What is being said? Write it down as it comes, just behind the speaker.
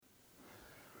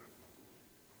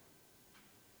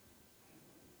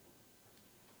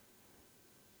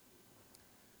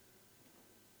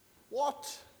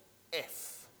What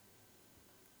if?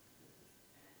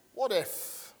 What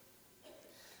if?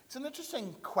 It's an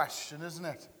interesting question, isn't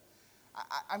it?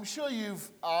 I'm sure you've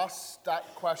asked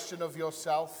that question of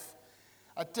yourself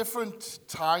at different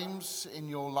times in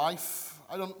your life.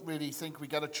 I don't really think we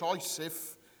get a choice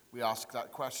if we ask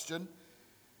that question,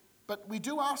 but we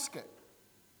do ask it.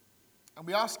 And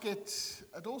we ask it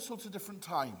at all sorts of different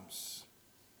times.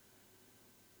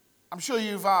 I'm sure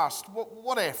you've asked,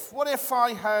 what if? What if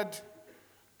I had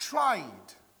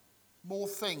tried more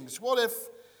things? What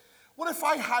if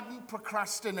I hadn't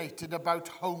procrastinated about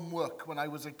homework when I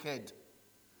was a kid?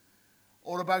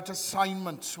 Or about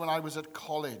assignments when I was at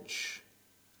college?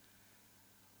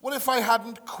 What if I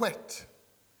hadn't quit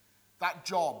that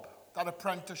job, that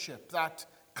apprenticeship, that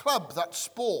club, that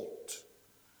sport?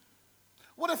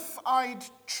 What if I'd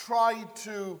tried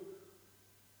to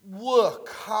work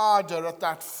harder at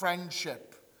that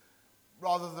friendship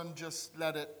rather than just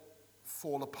let it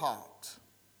fall apart?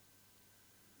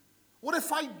 What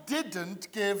if I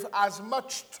didn't give as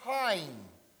much time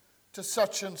to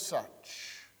such and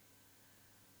such?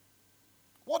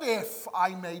 What if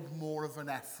I made more of an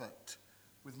effort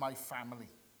with my family?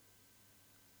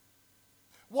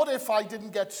 What if I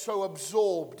didn't get so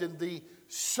absorbed in the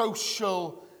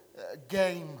social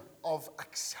game of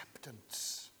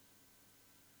acceptance?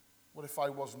 What if I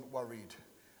wasn't worried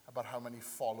about how many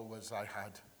followers I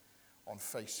had on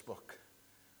Facebook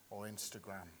or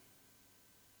Instagram?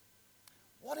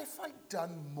 What if I'd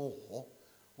done more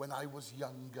when I was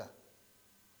younger?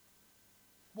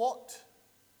 What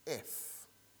if?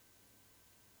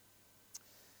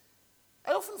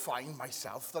 I often find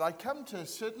myself that I come to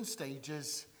certain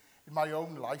stages in my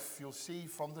own life. You'll see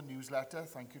from the newsletter,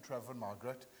 thank you Trevor and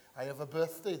Margaret, I have a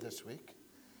birthday this week.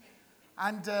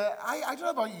 And I don't know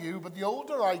about you, but the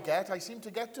older I get, I seem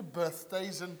to get to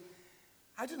birthdays and,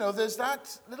 I don't know, there's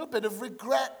that little bit of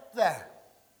regret there.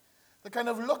 That kind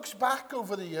of looks back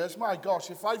over the years, my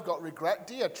gosh, if I've got regret,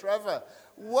 dear Trevor,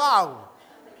 wow,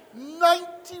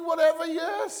 90 whatever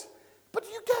years. But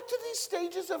you get to these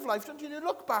stages of life, don't you? You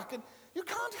look back and you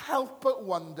can't help but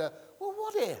wonder, well,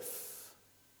 what if?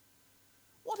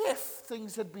 What if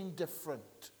things had been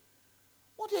different?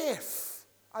 What if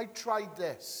I tried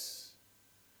this?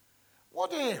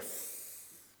 What if?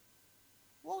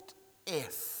 What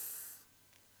if?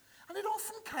 And it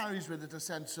often carries with it a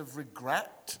sense of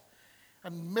regret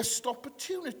and missed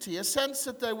opportunity, a sense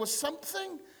that there was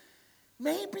something,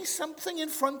 maybe something in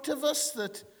front of us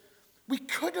that we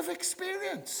could have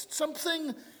experienced,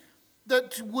 something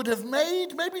that would have made,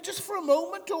 maybe just for a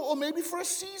moment or maybe for a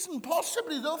season,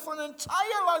 possibly though for an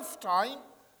entire lifetime,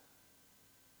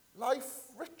 life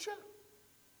richer,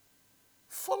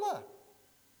 fuller.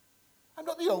 I'm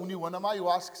not the only one, am I, who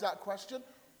asks that question.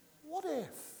 What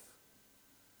if?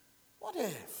 What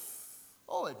if?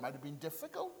 Oh, it might have been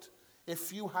difficult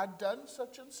if you had done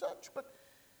such and such, but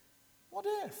what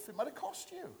if? It might have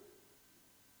cost you.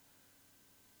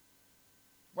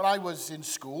 When I was in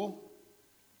school,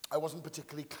 I wasn't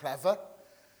particularly clever.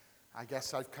 I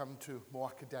guess I've come to more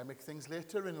academic things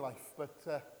later in life,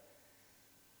 but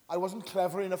I wasn't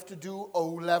clever enough to do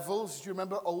O-levels. Do you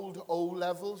remember old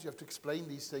O-levels? You have to explain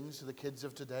these things to the kids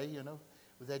of today, you know,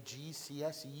 with their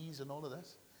GCSEs and all of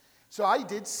this. So I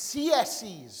did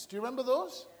CSEs. Do you remember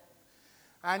those?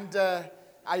 And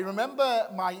I remember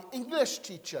my English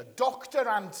teacher, Dr.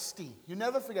 Anstey. You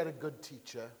never forget a good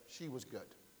teacher. She was good.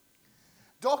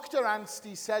 Dr.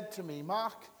 Anstey said to me,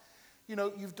 Mark, you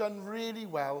know, you've done really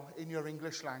well in your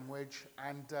English language,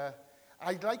 and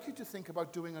I'd like you to think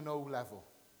about doing an O-level.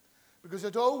 Because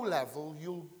at O-level,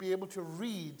 you'll be able to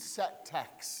read set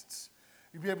texts.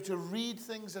 You'll be able to read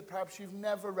things that perhaps you've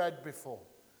never read before.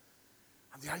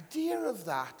 And the idea of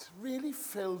that really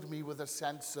filled me with a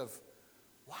sense of,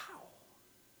 wow.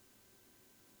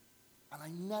 And I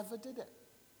never did it.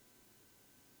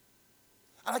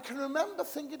 And I can remember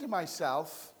thinking to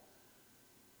myself,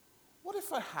 what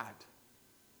if I had?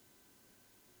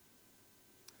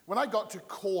 When I got to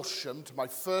Corsham, to my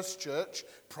first church,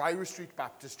 Priory Street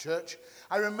Baptist Church,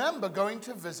 I remember going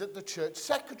to visit the church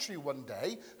secretary one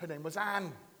day. Her name was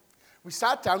Anne. We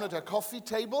sat down at her coffee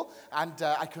table, and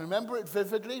I can remember it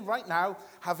vividly right now,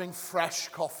 having fresh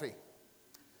coffee.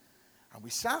 And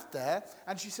we sat there,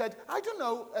 and she said, I don't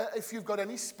know if you've got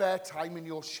any spare time in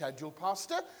your schedule,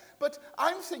 Pastor, but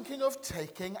I'm thinking of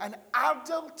taking an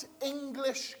adult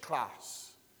English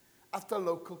class at the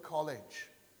local college.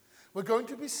 We're going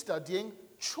to be studying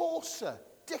Chaucer,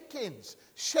 Dickens,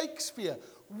 Shakespeare.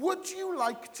 Would you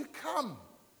like to come?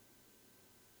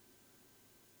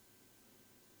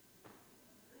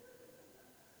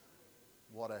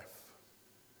 What if?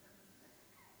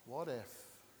 What if?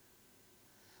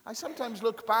 I sometimes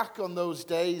look back on those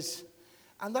days,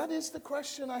 and that is the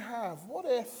question I have. What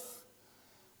if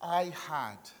I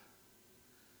had?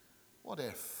 What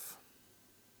if?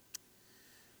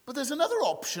 But there's another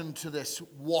option to this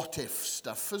what if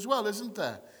stuff as well, isn't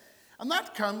there? And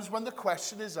that comes when the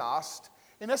question is asked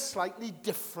in a slightly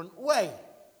different way.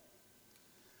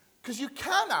 Because you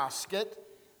can ask it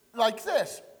like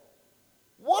this.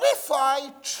 What if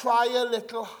I try a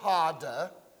little harder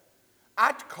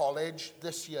at college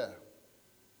this year?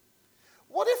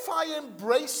 What if I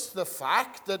embrace the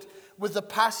fact that with the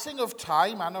passing of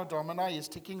time, Anno Domini is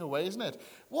ticking away, isn't it?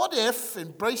 What if,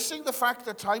 embracing the fact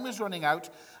that time is running out,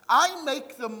 I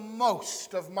make the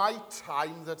most of my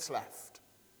time that's left?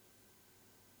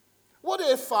 What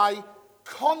if I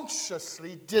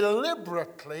consciously,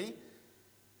 deliberately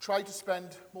try to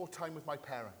spend more time with my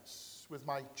parents, with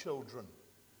my children,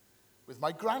 with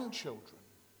my grandchildren?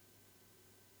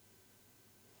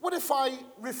 What if I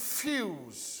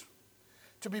refuse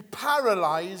to be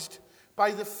paralyzed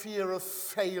by the fear of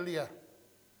failure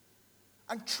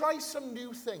and try some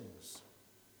new things?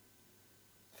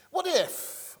 What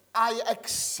if I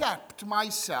accept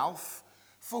myself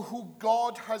for who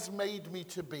God has made me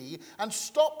to be and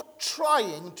stop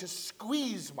trying to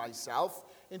squeeze myself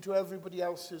into everybody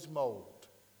else's mold?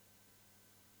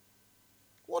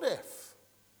 What if?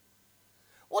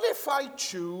 What if I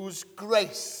choose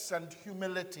grace and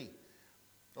humility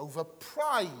over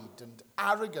pride and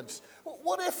arrogance?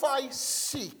 What if I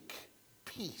seek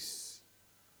peace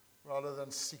rather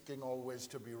than seeking always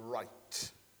to be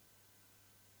right?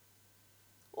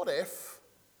 What if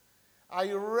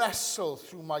I wrestle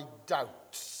through my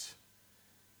doubts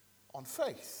on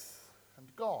faith and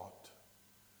God?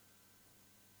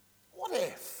 What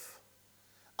if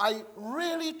I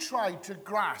really try to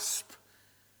grasp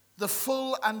the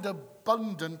full and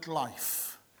abundant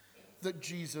life that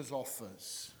Jesus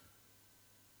offers?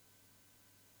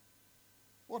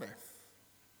 What if?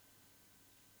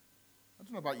 I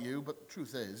don't know about you, but the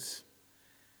truth is,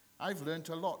 I've learnt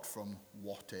a lot from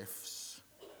what ifs,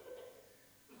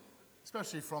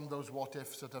 especially from those what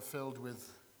ifs that are filled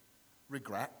with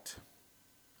regret.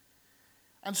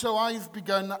 And so I've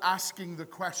begun asking the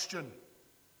question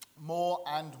more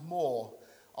and more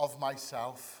of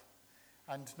myself.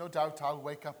 And no doubt I'll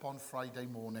wake up on Friday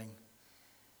morning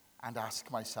and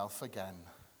ask myself again,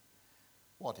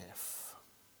 what if?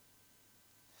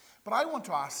 But I want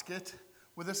to ask it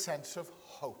with a sense of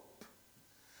hope,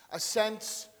 a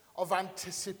sense of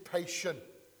anticipation.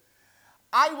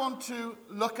 I want to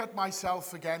look at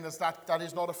myself again as that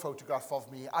is not a photograph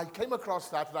of me. I came across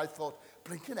that and I thought,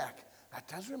 blinking heck, that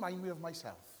does remind me of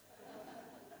myself.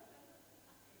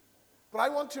 But I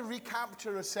want to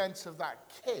recapture a sense of that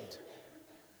kid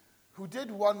who did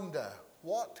wonder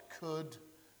what could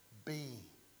be.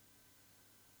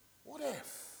 What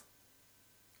if?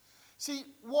 See,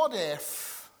 what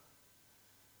if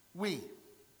we,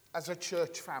 as a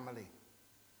church family,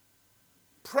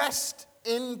 pressed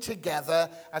in together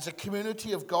as a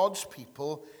community of God's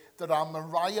people that are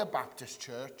Moriah Baptist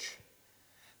Church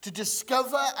to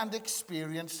discover and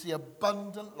experience the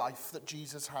abundant life that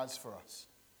Jesus has for us?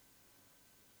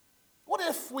 What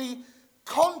if we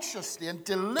consciously and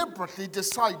deliberately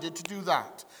decided to do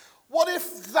that? What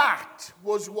if that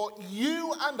was what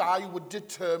you and I would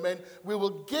determine we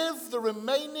will give the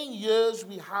remaining years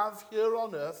we have here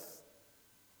on earth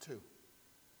to?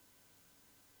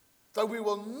 That we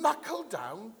will knuckle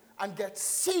down and get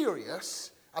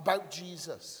serious about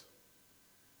Jesus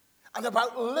and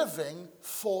about living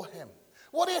for him.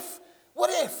 What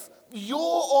if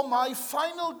your or my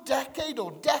final decade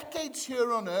or decades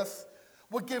here on earth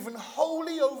were given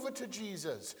wholly over to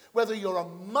Jesus? Whether you're a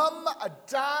mum, a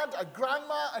dad, a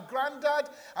grandma, a granddad,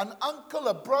 an uncle,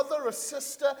 a brother, a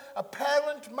sister, a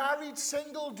parent, married,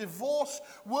 single, divorced,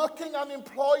 working,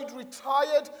 unemployed,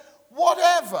 retired,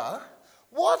 whatever,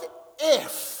 what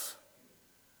if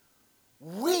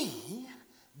we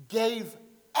gave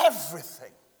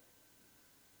everything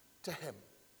to him?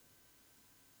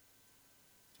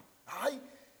 I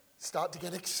start to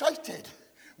get excited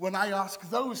when I ask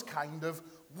those kind of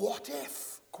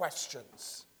what-if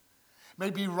questions.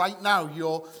 Maybe right now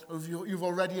you've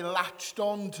already latched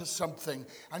on to something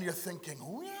and you're thinking,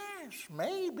 oh yes,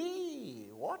 maybe,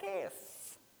 what if?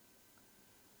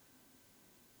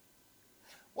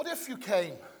 What if you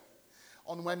came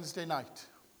on Wednesday night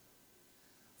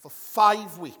for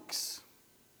 5 weeks?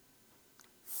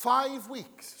 5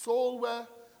 weeks, that's all we're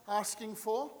asking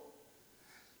for.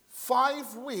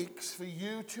 5 weeks for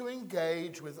you to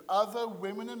engage with other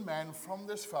women and men from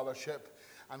this fellowship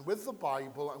and with the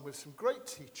Bible and with some great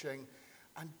teaching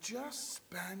and just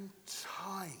spend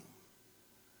time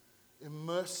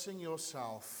immersing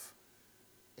yourself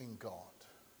in God.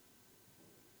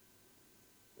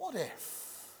 What if?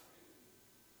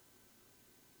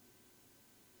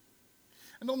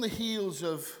 And on the heels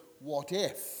of what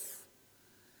if,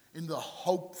 in the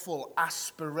hopeful,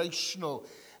 aspirational,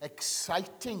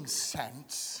 exciting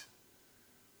sense,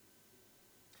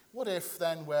 what if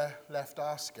then we're left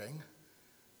asking,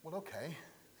 well, okay,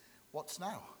 what's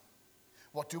now?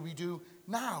 What do we do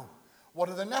now? What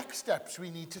are the next steps we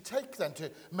need to take then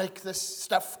to make this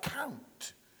stuff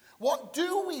count? What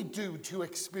do we do to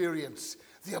experience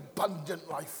the abundant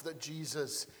life that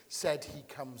Jesus said he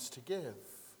comes to give?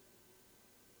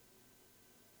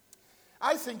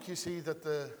 I think, you see, that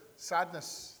the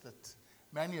sadness that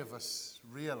many of us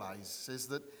realize is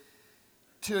that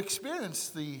to experience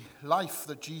the life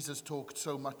that Jesus talked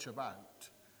so much about,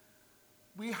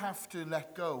 we have to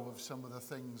let go of some of the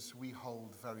things we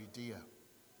hold very dear.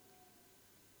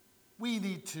 We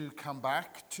need to come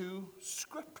back to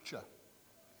Scripture.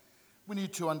 We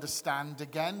need to understand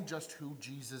again just who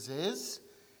Jesus is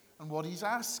and what he's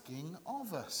asking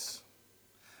of us.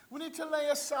 We need to lay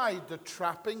aside the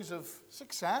trappings of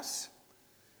success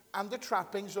and the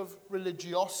trappings of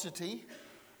religiosity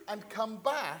and come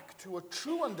back to a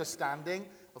true understanding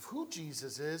of who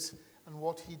Jesus is and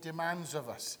what he demands of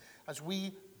us as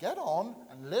we get on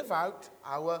and live out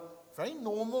our very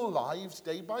normal lives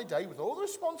day by day with all the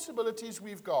responsibilities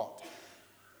we've got.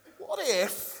 What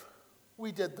if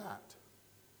we did that?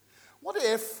 What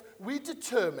if we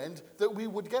determined that we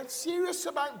would get serious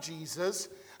about Jesus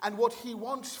and what he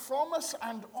wants from us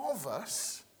and of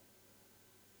us,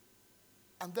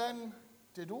 and then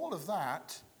did all of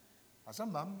that as a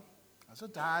mum, as a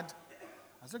dad,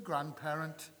 as a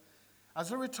grandparent,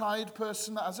 as a retired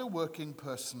person, as a working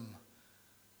person?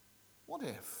 What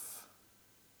if?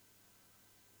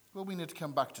 Well, we need to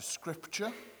come back to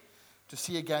Scripture to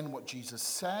see again what Jesus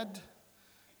said,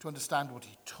 to understand what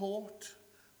he taught,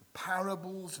 the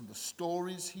parables and the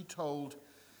stories he told,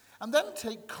 and then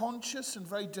take conscious and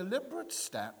very deliberate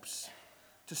steps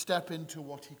to step into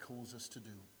what he calls us to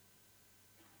do.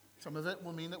 Some of it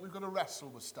will mean that we've got to wrestle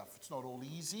with stuff. It's not all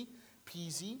easy,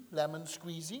 peasy, lemon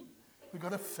squeezy. We've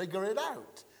got to figure it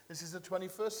out. This is the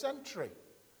 21st century.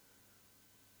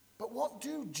 But what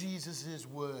do Jesus'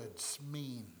 words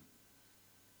mean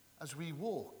as we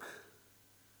walk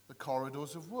the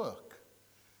corridors of work,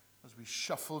 as we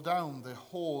shuffle down the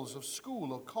halls of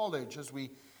school or college, as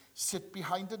we sit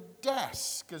behind a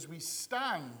desk, as we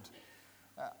stand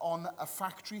on a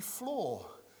factory floor,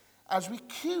 as we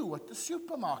queue at the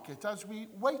supermarket, as we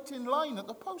wait in line at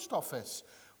the post office?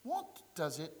 What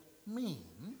does it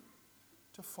mean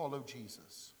to follow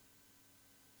Jesus?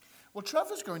 Well,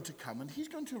 Trevor's going to come and he's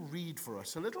going to read for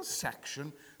us a little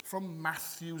section from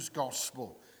Matthew's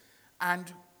Gospel.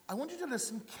 And I want you to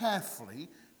listen carefully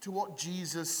to what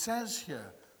Jesus says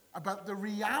here about the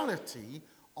reality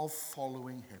of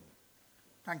following him.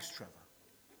 Thanks, Trevor.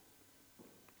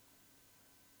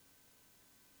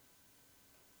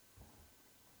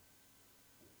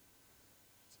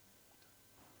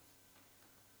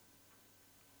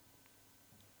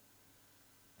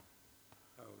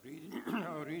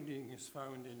 Our reading is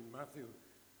found in Matthew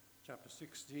chapter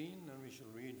 16, and we shall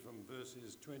read from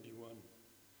verses 21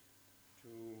 to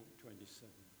 27.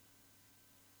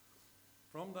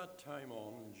 From that time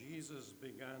on, Jesus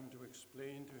began to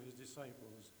explain to his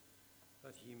disciples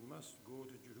that he must go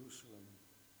to Jerusalem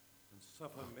and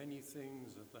suffer many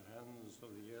things at the hands of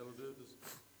the elders,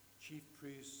 chief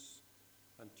priests,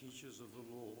 and teachers of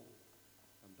the law,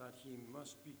 and that he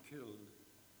must be killed,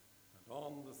 and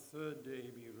on the third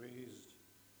day be raised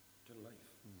to life.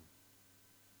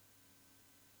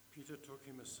 Peter took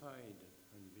him aside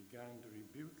and began to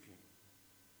rebuke him.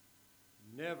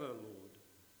 "Never, Lord,"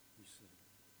 he said.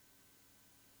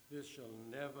 "This shall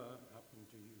never happen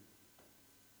to you."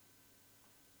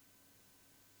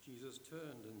 Jesus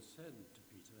turned and said to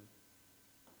Peter,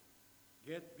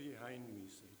 "Get behind me,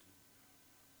 Satan.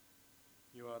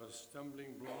 You are a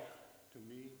stumbling block to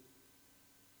me.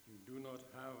 You do not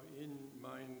have in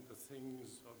mind the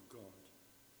things of God,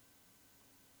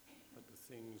 but the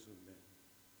things of men."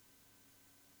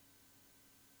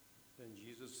 Then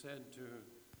Jesus said to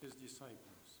his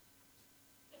disciples,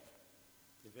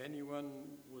 "If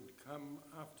anyone would come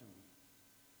after me,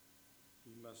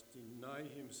 he must deny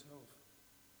himself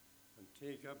and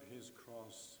take up his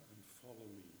cross and follow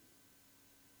me.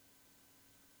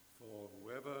 For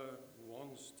whoever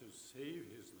wants to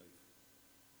save his life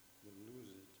will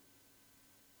lose it.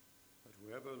 But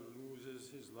whoever loses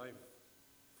his life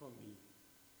for me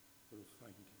will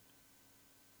find it.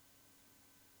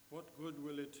 What good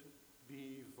will it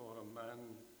be for a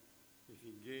man if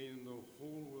he gain the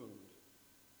whole world,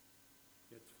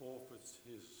 yet forfeits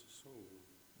his soul?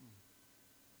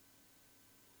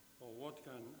 Or what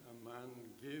can a man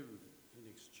give in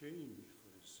exchange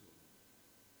for his soul?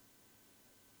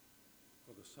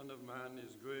 For the Son of Man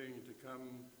is going to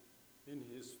come in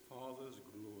his Father's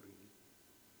glory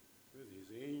with his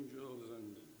angels,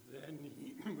 and then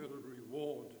he will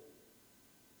reward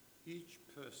each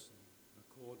person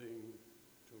according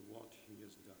to what he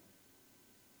has done.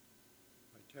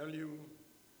 I tell you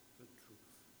the truth.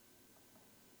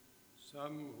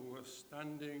 Some who are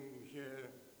standing here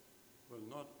will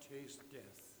not taste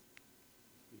death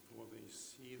before they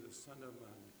see the Son of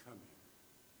Man coming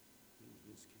in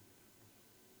his kingdom.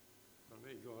 So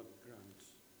may God grant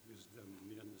wisdom and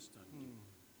the understanding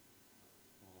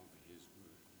of his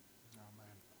word.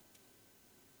 Amen.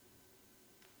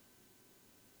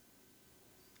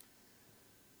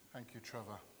 Thank you,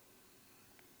 Trevor.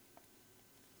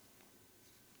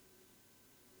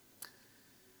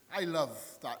 I love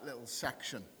that little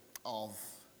section of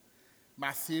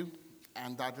Matthew,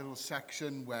 and that little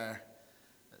section where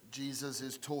Jesus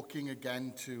is talking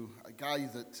again to a guy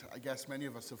that I guess many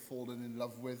of us have fallen in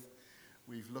love with.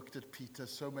 We've looked at Peter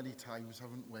so many times,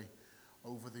 haven't we,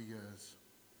 over the years.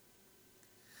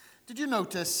 Did you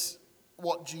notice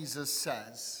what Jesus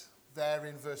says there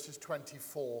in verses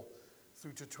 24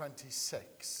 through to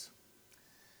 26?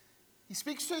 He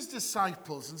speaks to his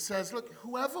disciples and says, look,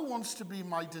 whoever wants to be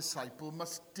my disciple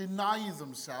must deny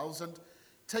themselves and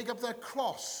take up their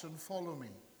cross and follow me.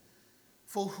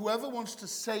 For whoever wants to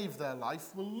save their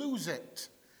life will lose it.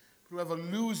 But whoever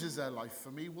loses their life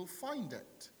for me will find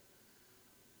it.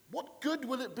 What good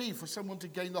will it be for someone to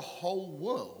gain the whole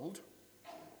world,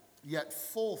 yet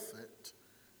forfeit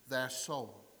their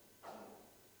soul?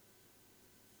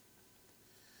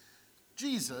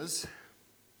 Jesus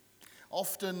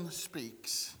often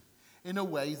speaks in a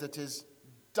way that is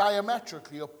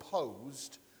diametrically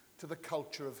opposed to the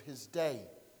culture of his day.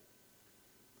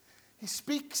 He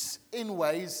speaks in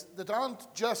ways that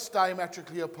aren't just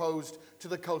diametrically opposed to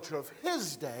the culture of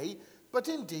his day, but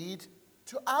indeed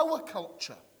to our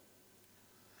culture.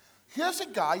 Here's a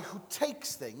guy who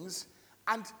takes things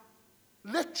and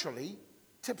literally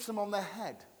tips them on their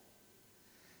head.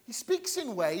 He speaks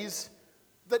in ways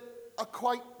that are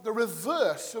quite the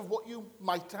reverse of what you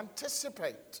might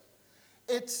anticipate.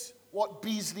 It's what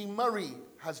Beasley Murray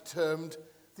has termed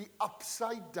the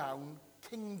upside-down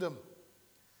kingdom.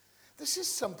 This is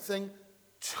something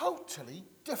totally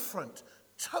different,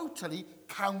 totally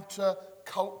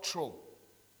counter-cultural.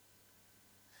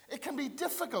 It can be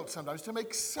difficult sometimes to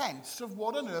make sense of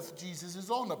what on earth Jesus is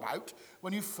on about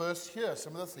when you first hear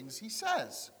some of the things he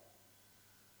says.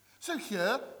 So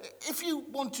here, if you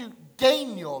want to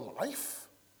gain your life,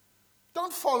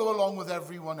 don't follow along with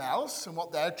everyone else and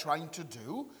what they're trying to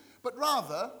do, but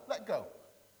rather let go.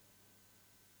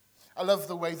 I love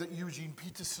the way that Eugene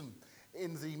Peterson,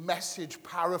 in the Message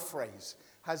paraphrase,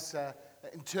 has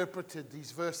interpreted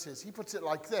these verses. He puts it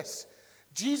like this: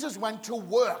 Jesus went to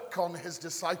work on his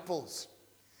disciples.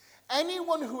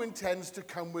 Anyone who intends to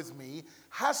come with me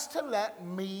has to let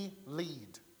me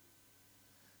lead.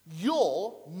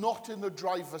 You're not in the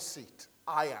driver's seat.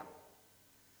 I am.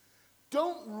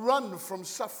 Don't run from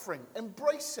suffering.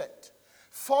 Embrace it.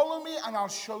 Follow me and I'll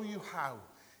show you how.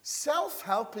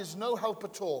 Self-help is no help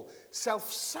at all.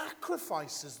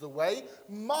 Self-sacrifice is the way,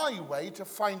 my way to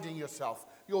finding yourself,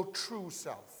 your true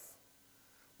self.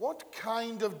 What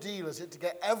kind of deal is it to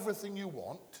get everything you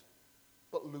want,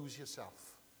 but lose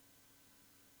yourself?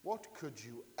 What could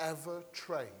you ever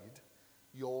trade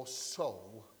your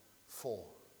soul for?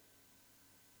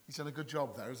 He's done a good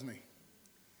job there, hasn't he?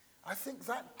 I think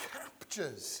that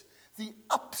captures the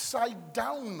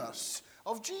upside-downness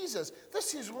of Jesus.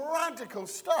 This is radical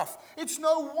stuff. It's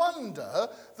no wonder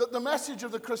that the message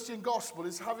of the Christian gospel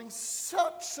is having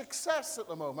such success at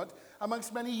the moment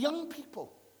amongst many young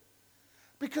people.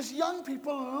 Because young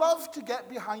people love to get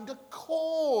behind a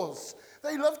cause.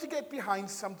 They love to get behind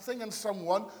something and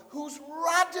someone who's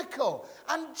radical.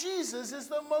 And Jesus is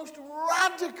the most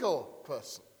radical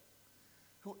person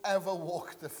who ever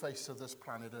walked the face of this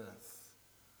planet Earth.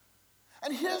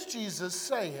 And here's Jesus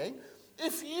saying,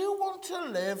 if you want to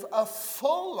live a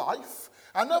full life,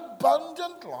 an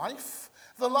abundant life,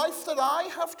 the life that I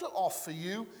have to offer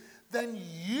you, then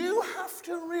you have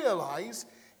to realize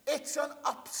it's an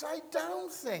upside-down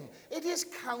thing. It is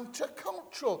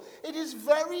countercultural. It is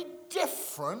very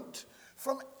different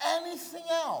from anything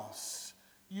else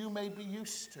you may be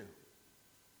used to.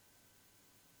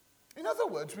 In other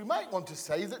words, we might want to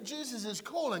say that Jesus is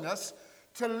calling us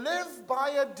to live by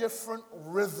a different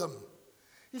rhythm.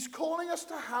 He's calling us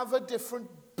to have a different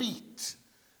beat.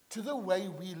 to the way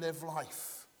we live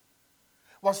life.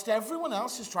 Whilst everyone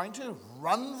else is trying to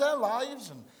run their lives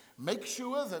and make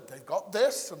sure that they've got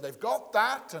this and they've got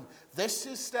that and this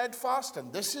is steadfast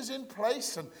and this is in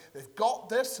place and they've got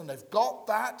this and they've got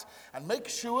that and make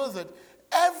sure that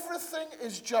everything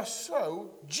is just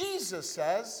so, Jesus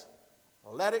says,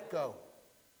 let it go.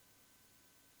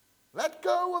 Let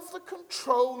go of the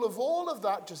control of all of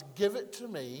that. Just give it to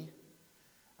me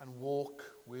and walk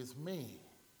with me.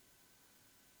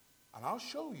 And I'll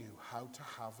show you how to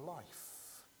have life.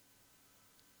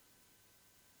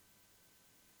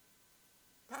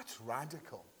 That's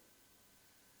radical.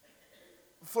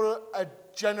 For a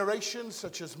generation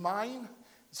such as mine,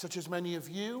 such as many of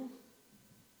you,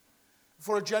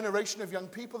 for a generation of young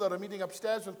people that are meeting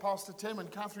upstairs with Pastor Tim and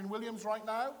Catherine Williams right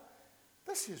now,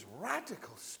 this is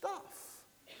radical stuff.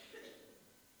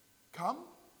 Come,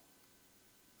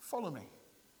 follow me.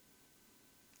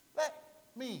 Let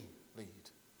me lead,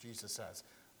 Jesus says.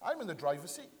 I'm in the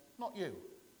driver's seat, not you.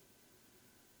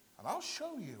 And I'll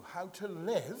show you how to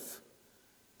live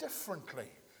differently,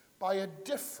 by a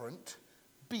different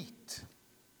beat.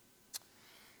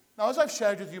 Now, as I've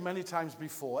shared with you many times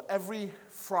before, every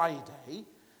Friday,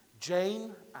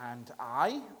 Jane and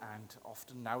I, and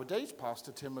often nowadays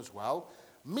Pastor Tim as well,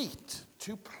 meet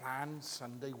to plan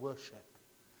Sunday worship.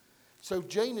 So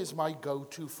Jane is my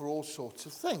go-to for all sorts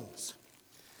of things.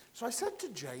 So I said to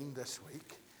Jane this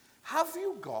week, have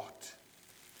you got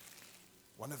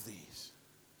one of these?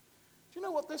 Do you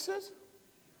know what this is?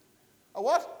 A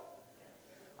what?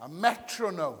 A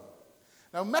metronome.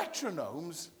 Now,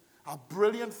 metronomes are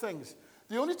brilliant things.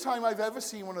 The only time I've ever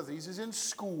seen one of these is in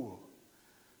school.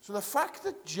 So the fact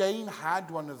that Jane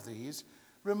had one of these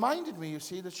reminded me, you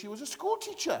see, that she was a school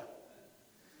teacher.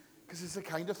 Because it's the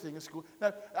kind of thing at school.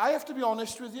 Now, I have to be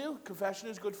honest with you. Confession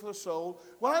is good for the soul.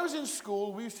 When I was in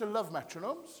school, we used to love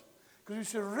metronomes. Because we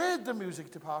used to raid the music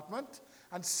department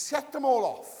and set them all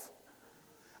off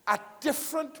at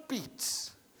different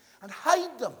beats. And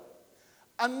hide them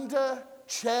under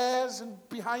chairs and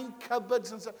behind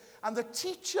cupboards and so. And the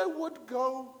teacher would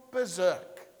go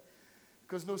berserk.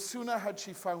 Because no sooner had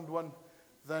she found one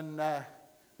than there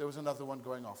was another one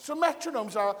going off. So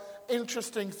metronomes are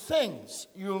interesting things.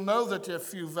 You'll know that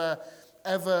if you've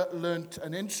ever learnt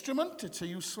an instrument, it's a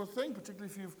useful thing,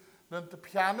 particularly if you've learnt the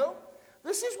piano.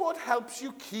 This is what helps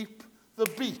you keep the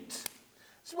beat.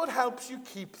 This is what helps you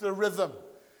keep the rhythm.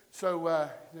 So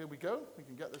there we go. We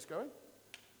can get this going.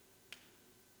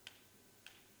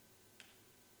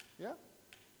 Yeah?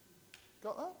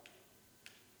 Got that?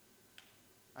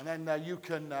 And then you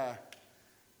can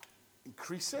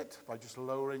increase it by just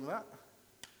lowering that.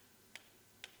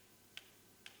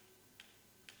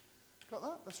 Got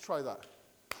that? Let's try that.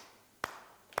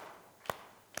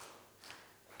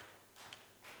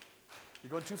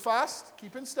 You're going too fast?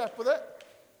 Keep in step with it.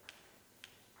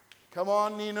 Come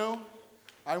on, Nino.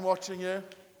 I'm watching you.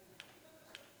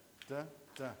 Da,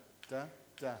 da, da,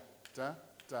 da, da,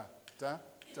 da, da,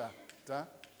 da, da,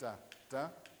 da, da,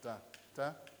 da,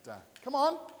 da, da. Come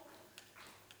on.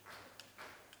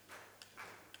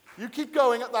 You keep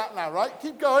going at that now, right?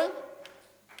 Keep going.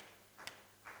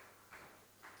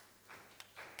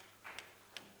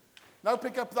 Now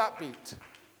pick up that beat.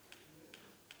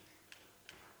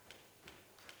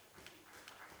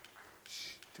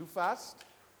 Shh, too fast.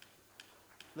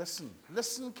 Listen.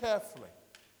 Listen carefully.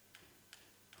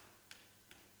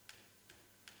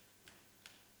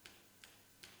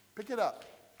 Pick it up.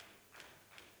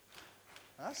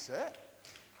 That's it.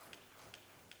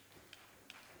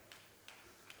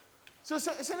 So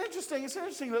it's an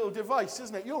interesting little device,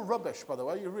 isn't it? You're rubbish, by the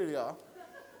way. You really are.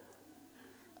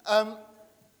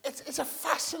 It's a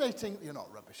fascinating. You're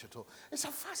not rubbish at all. It's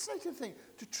a fascinating thing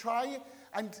to try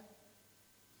and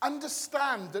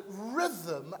understand that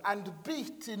rhythm and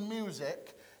beat in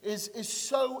music is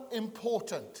so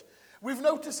important. We've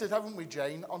noticed it, haven't we,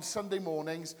 Jane, on Sunday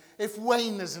mornings, if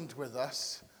Wayne isn't with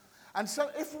us. And so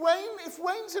if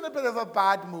Wayne's in a bit of a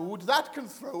bad mood, that can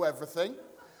throw everything.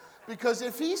 Because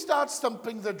if he starts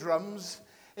thumping the drums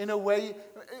in a way,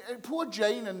 poor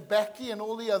Jane and Becky and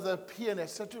all the other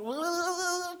pianists are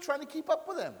trying to keep up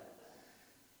with him.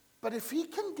 But if he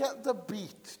can get the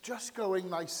beat just going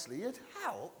nicely, it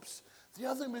helps the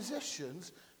other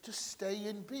musicians to stay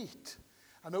in beat.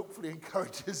 And hopefully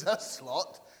encourages us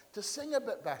lot to sing a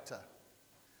bit better.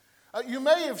 You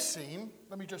may have seen,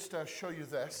 let me just show you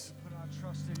this.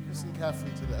 Listen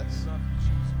carefully to this.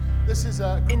 This is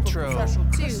a group of professional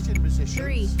Christian musicians.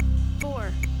 3, 4.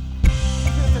 Hear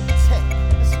the tick.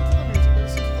 Listen to the music.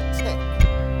 Listen to the tick.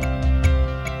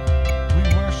 We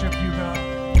worship you, God.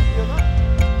 Hear that?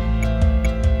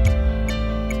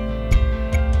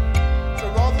 So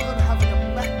rather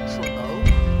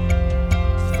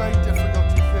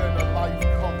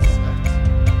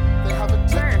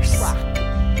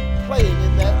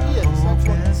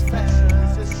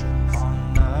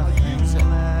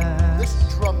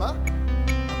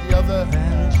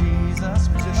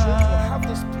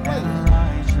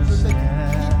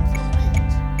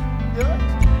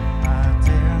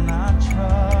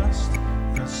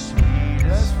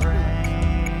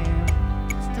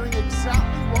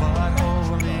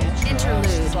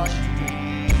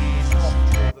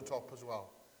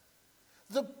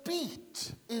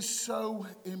is so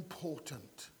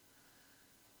important.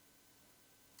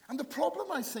 And the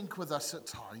problem, I think, with us at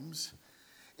times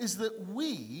is that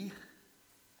we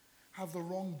have the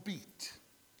wrong beat.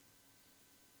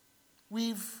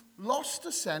 We've lost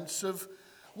a sense of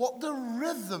what the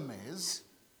rhythm is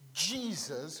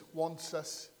Jesus wants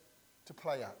us to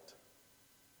play out.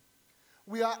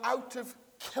 We are out of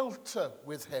kilter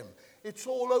with him. It's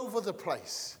all over the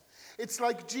place. It's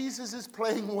like Jesus is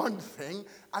playing one thing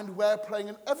and we're playing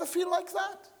an... Ever feel like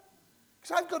that?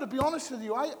 Because I've got to be honest with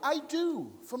you, I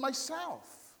do, for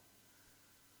myself.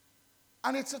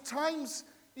 And it's at times,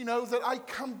 that I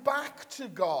come back to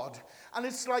God, and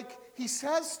it's like he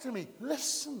says to me,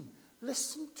 listen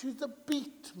to the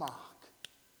beat, Mark.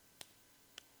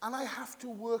 And I have to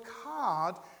work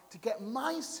hard to get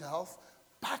myself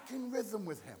back in rhythm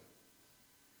with him.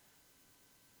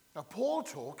 Now, Paul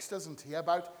talks, doesn't he,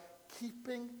 about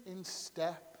keeping in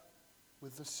step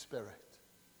with the Spirit.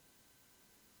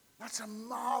 That's a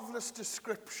marvelous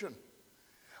description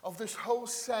of this whole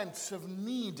sense of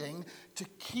needing to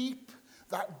keep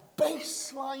that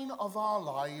baseline of our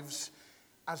lives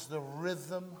as the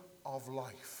rhythm of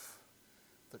life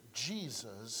that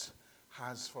Jesus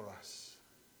has for us.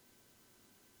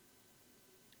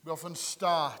 We often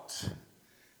start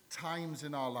times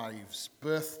in our lives.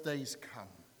 Birthdays come.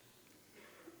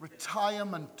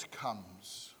 Retirement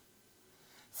comes.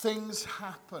 Things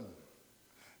happen.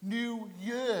 New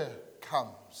year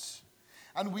comes.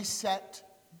 And we set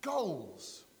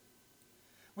goals.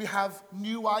 We have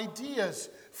new ideas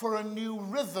for a new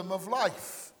rhythm of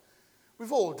life.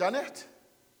 We've all done it.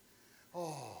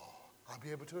 Oh, I'll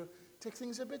be able to take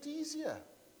things a bit easier.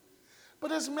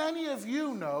 But as many of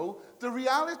you know, the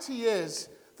reality is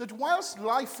that whilst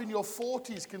life in your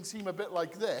 40s can seem a bit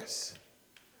like this,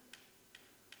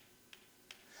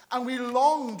 and we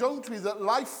long, don't we, that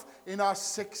life in our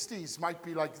 60s might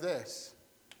be like this.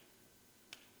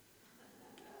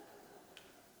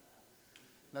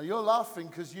 Now, you're laughing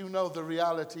because you know the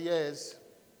reality is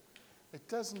it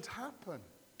doesn't happen.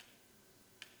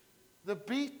 The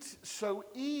beat so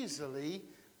easily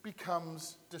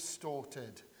becomes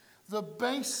distorted. The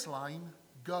baseline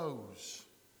goes.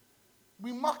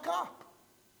 We muck up.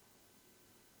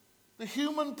 The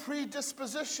human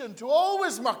predisposition to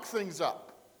always muck things up.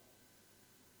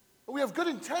 We have good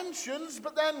intentions,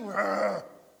 but then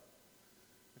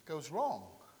it goes wrong.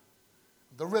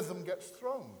 The rhythm gets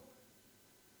thrown.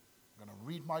 I'm going to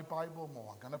read my Bible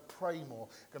more. I'm going to pray more.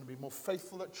 I'm going to be more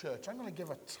faithful at church. I'm going to give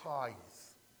a tithe.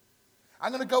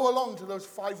 I'm going to go along to those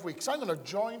 5 weeks. I'm going to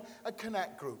join a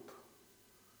connect group.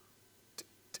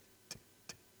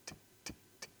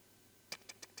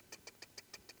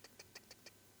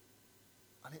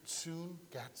 And it soon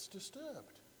gets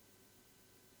disturbed.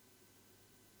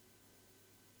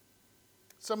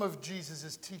 Some of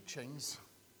Jesus' teachings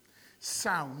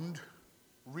sound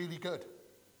really good.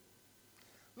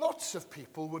 Lots of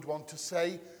people would want to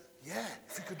say, yeah,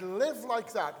 if you could live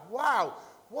like that, wow,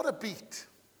 what a beat.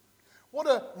 What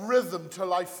a rhythm to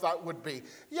life that would be.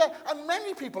 Yeah, and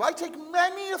many people, I take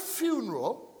many a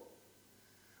funeral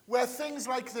where things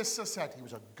like this are said. He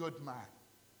was a good man.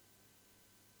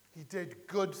 He did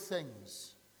good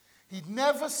things. He'd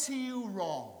never see you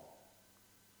wrong.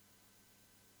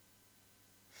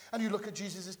 And you look at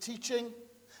Jesus' teaching,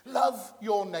 love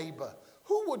your neighbor.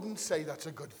 Who wouldn't say that's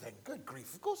a good thing? Good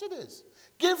grief, of course it is.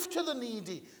 Give to the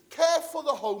needy, care for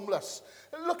the homeless,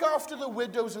 look after the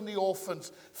widows and the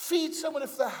orphans, feed someone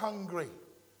if they're hungry.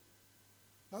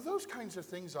 Now those kinds of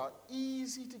things are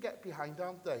easy to get behind,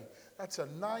 aren't they? That's a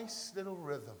nice little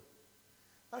rhythm.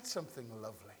 That's something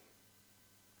lovely.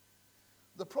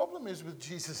 The problem is with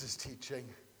Jesus' teaching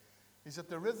is that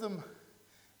the rhythm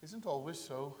isn't always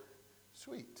so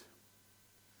sweet.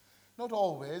 Not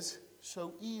always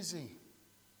so easy.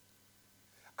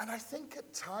 And I think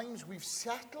at times we've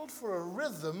settled for a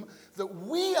rhythm that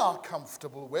we are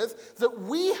comfortable with, that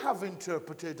we have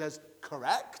interpreted as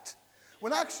correct,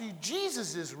 when actually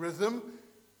Jesus' rhythm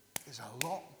is a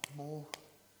lot more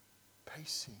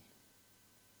pacey.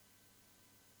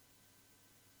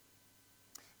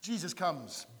 Jesus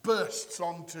comes, bursts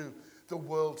onto the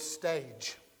world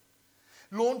stage,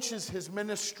 launches his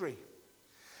ministry.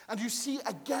 And you see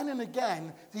again and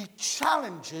again, he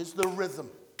challenges the rhythm.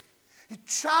 He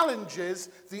challenges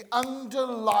the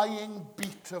underlying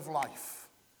beat of life.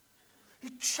 He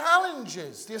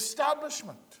challenges the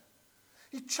establishment.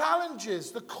 He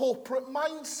challenges the corporate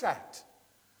mindset.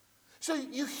 So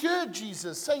you hear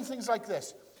Jesus saying things like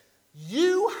this.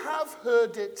 You have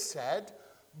heard it said,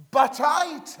 but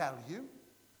I tell you.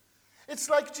 It's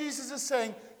like Jesus is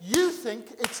saying, you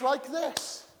think it's like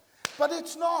this, but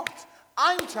it's not.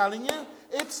 I'm telling you,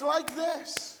 it's like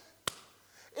this.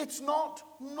 It's not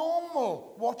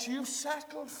normal what you've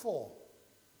settled for.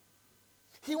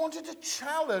 He wanted to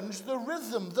challenge the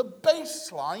rhythm, the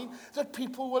baseline that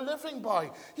people were living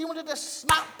by. He wanted to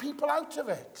snap people out of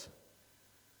it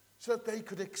so that they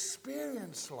could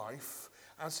experience life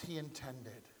as he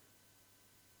intended.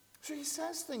 So he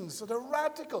says things that are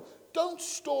radical. Don't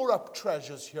store up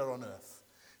treasures here on earth.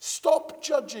 Stop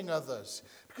judging others,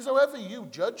 because however you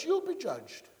judge, you'll be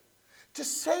judged. To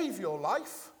save your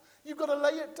life, you've got to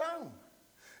lay it down.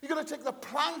 You've got to take the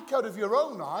plank out of your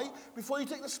own eye before you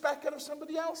take the speck out of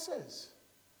somebody else's.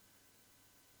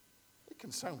 It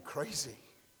can sound crazy,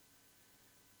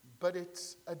 but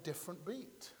it's a different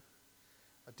beat,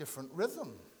 a different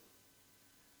rhythm.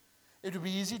 It would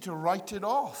be easy to write it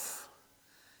off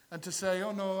and to say,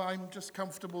 oh no, I'm just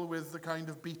comfortable with the kind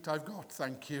of beat I've got,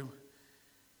 thank you.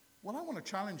 Well, I want to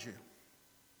challenge you.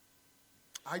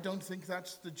 I don't think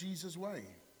that's the Jesus way.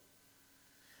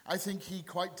 I think he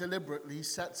quite deliberately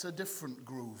sets a different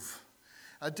groove,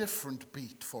 a different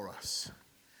beat for us,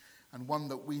 and one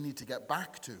that we need to get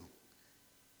back to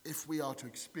if we are to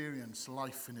experience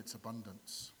life in its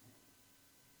abundance.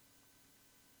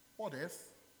 What if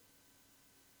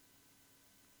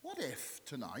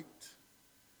tonight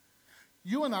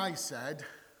you and I said,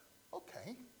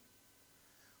 okay,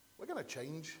 we're going to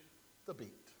change the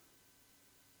beat?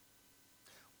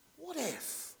 What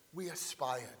if we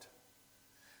aspired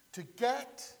to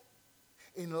get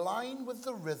in line with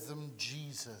the rhythm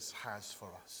Jesus has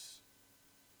for us?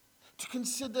 To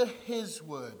consider his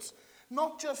words,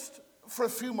 not just for a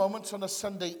few moments on a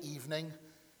Sunday evening,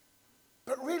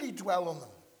 but really dwell on them.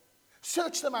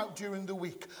 Search them out during the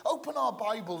week. Open our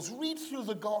Bibles, read through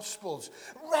the Gospels,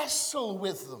 wrestle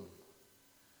with them.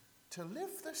 To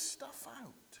live this stuff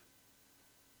out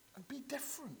and be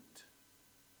different.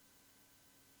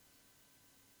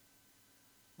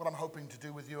 What I'm hoping to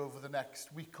do with you over the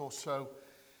next week or so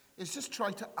is just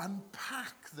try to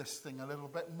unpack this thing a little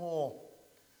bit more.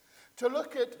 To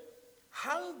look at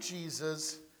how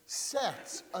Jesus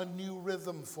sets a new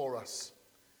rhythm for us.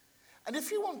 And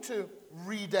if you want to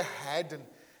read ahead and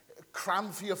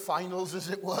cram for your finals, as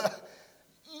it were,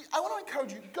 I want to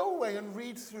encourage you, go away and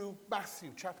read through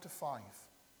Matthew chapter 5.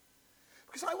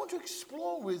 Because I want to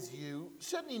explore with you,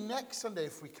 certainly next Sunday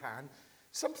if we can,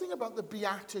 something about the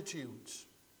Beatitudes,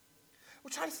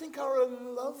 which I think are a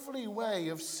lovely way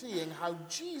of seeing how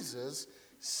Jesus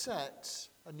sets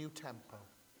a new tempo,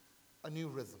 a new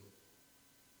rhythm.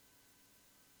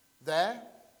 There,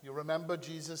 you remember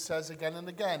Jesus says again and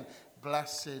again,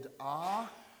 blessed are,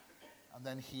 and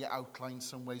then he outlines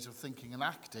some ways of thinking and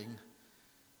acting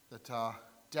that are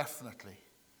definitely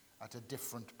at a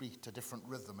different beat, a different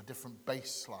rhythm, a different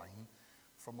baseline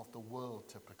from what the world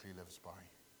typically lives by.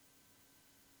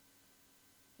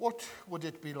 What would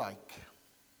it be like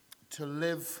to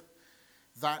live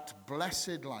that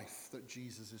blessed life that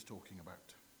Jesus is talking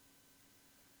about?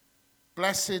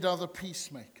 Blessed are the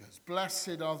peacemakers.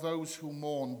 Blessed are those who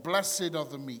mourn. Blessed are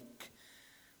the meek.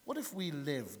 What if we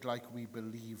lived like we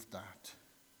believed that?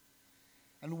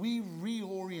 And we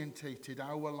reorientated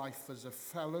our life as a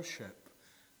fellowship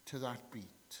to that beat.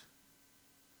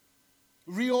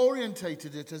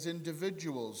 Reorientated it as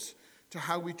individuals to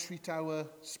how we treat our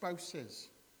spouses,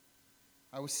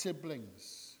 our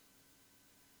siblings.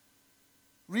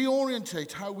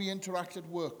 Reorientate how we interact at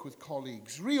work with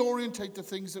colleagues. Reorientate the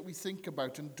things that we think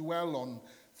about and dwell on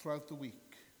throughout the week.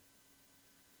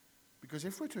 Because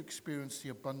if we're to experience the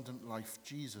abundant life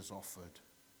Jesus offered,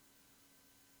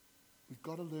 we've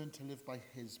got to learn to live by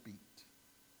his beat.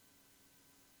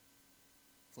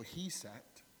 For he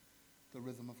set the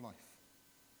rhythm of life.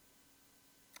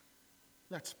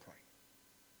 Let's pray.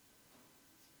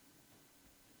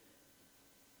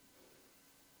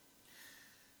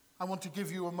 I want to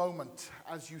give you a moment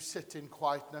as you sit in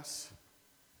quietness.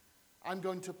 I'm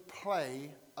going to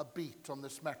play a beat on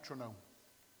this metronome.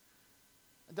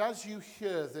 And as you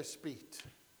hear this beat,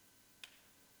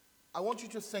 I want you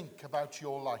to think about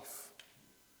your life.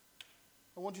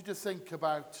 I want you to think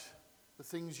about the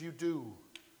things you do,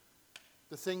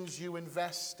 the things you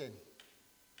invest in,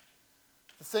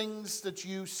 the things that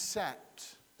you set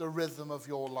the rhythm of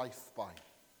your life by.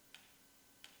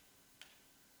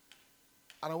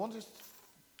 And I want to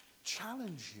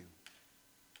challenge you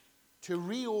to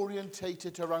reorientate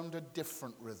it around a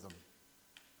different rhythm,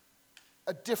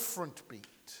 a different beat.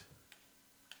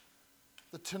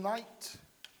 That tonight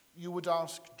you would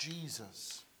ask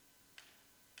Jesus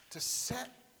to set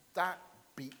that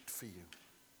beat for you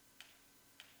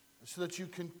so that you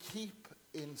can keep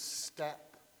in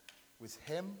step with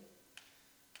him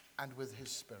and with his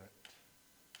Spirit.